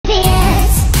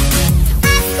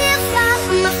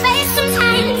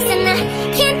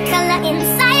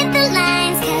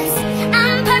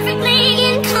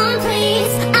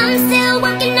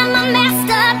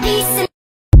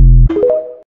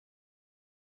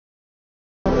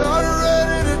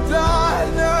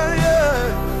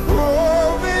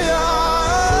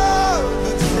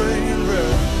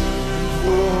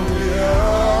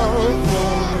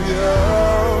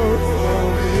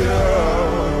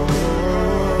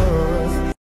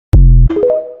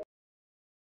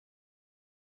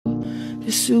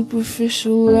This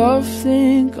superficial love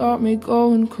thing got me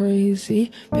going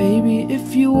crazy. Baby,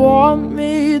 if you want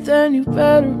me, then you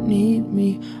better need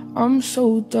me. I'm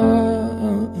so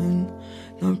done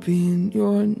not being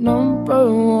your number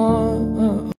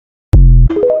one.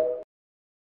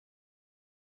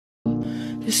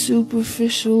 This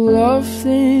superficial love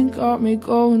thing got me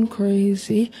going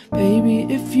crazy. Baby,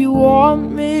 if you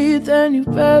want me, then you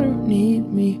better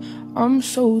need me. I'm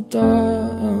so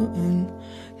done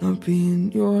not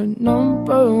being your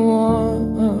number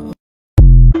one.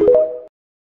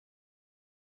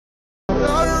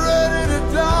 Not ready to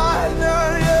die,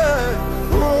 not yet.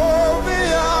 Pull me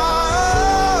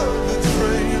out the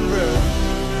train wreck.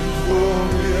 Pull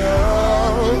me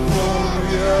out, pull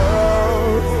me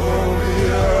out, pull me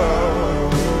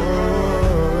out.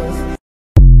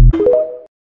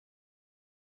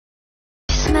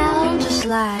 You smell just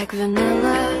like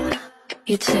vanilla.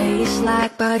 You taste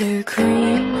like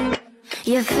buttercream.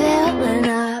 You're filling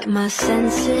up my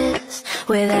senses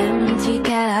with empty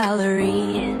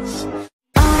calories.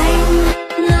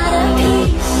 I'm not a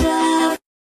piece of.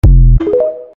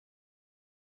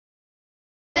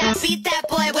 Beat that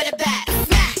boy with a bat.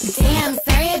 Smack. Damn,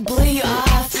 sorry I blew you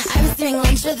off. I was doing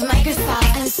lunch with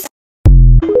Microsoft and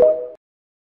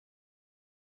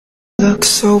Look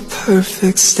so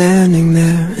perfect standing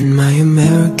there in my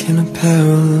American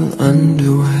Apparel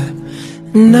underwear.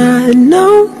 And I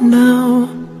know now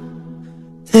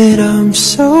that I'm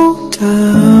so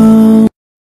down.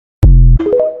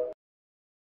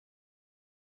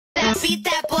 beat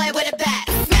that boy with a bat.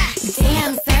 Smack.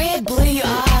 Damn, sorry I blew you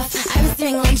off. I was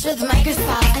doing lunch with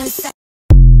Microsoft and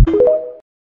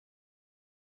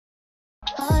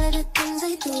all of the things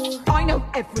I do. I know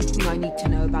everything I need to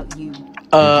know about you.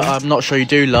 I'm not sure you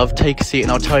do, love. Take a seat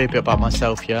and I'll tell you a bit about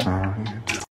myself, yeah?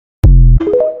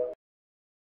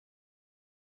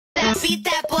 Beat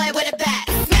that boy with a bat.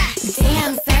 Smack.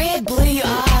 Damn, sorry I blew you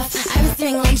off. I was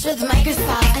doing lunch with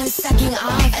Microsoft and sucking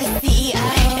off a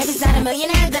CEO. If he's not a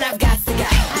millionaire,